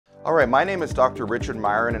All right, my name is Dr. Richard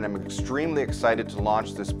Miron, and I'm extremely excited to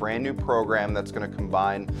launch this brand new program that's going to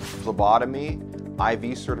combine phlebotomy,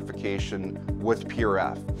 IV certification with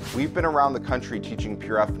PRF. We've been around the country teaching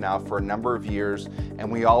PRF now for a number of years,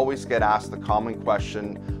 and we always get asked the common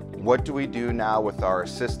question, what do we do now with our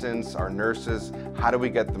assistants, our nurses? How do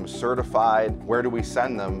we get them certified? Where do we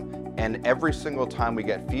send them? And every single time we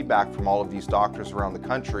get feedback from all of these doctors around the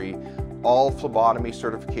country, all phlebotomy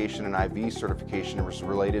certification and IV certification is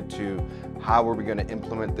related to how are we going to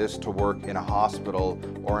implement this to work in a hospital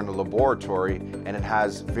or in a laboratory, and it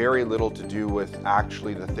has very little to do with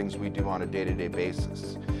actually the things we do on a day-to-day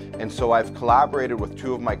basis. And so I've collaborated with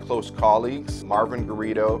two of my close colleagues, Marvin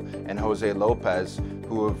Garrido and Jose Lopez,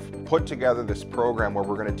 who have put together this program where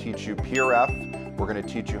we're going to teach you PRF, we're going to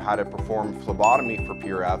teach you how to perform phlebotomy for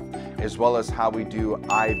PRF, as well as how we do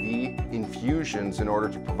IV infusions in order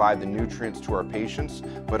to provide the nutrients to our patients,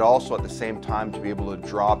 but also at the same time to be able to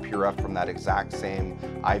draw PRF from that exact same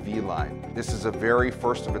IV line. This is a very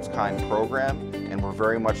first of its kind program, and we're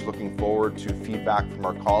very much looking forward to feedback from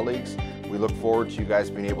our colleagues. We look forward to you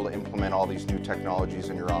guys being able to implement all these new technologies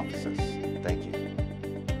in your offices. Thank you.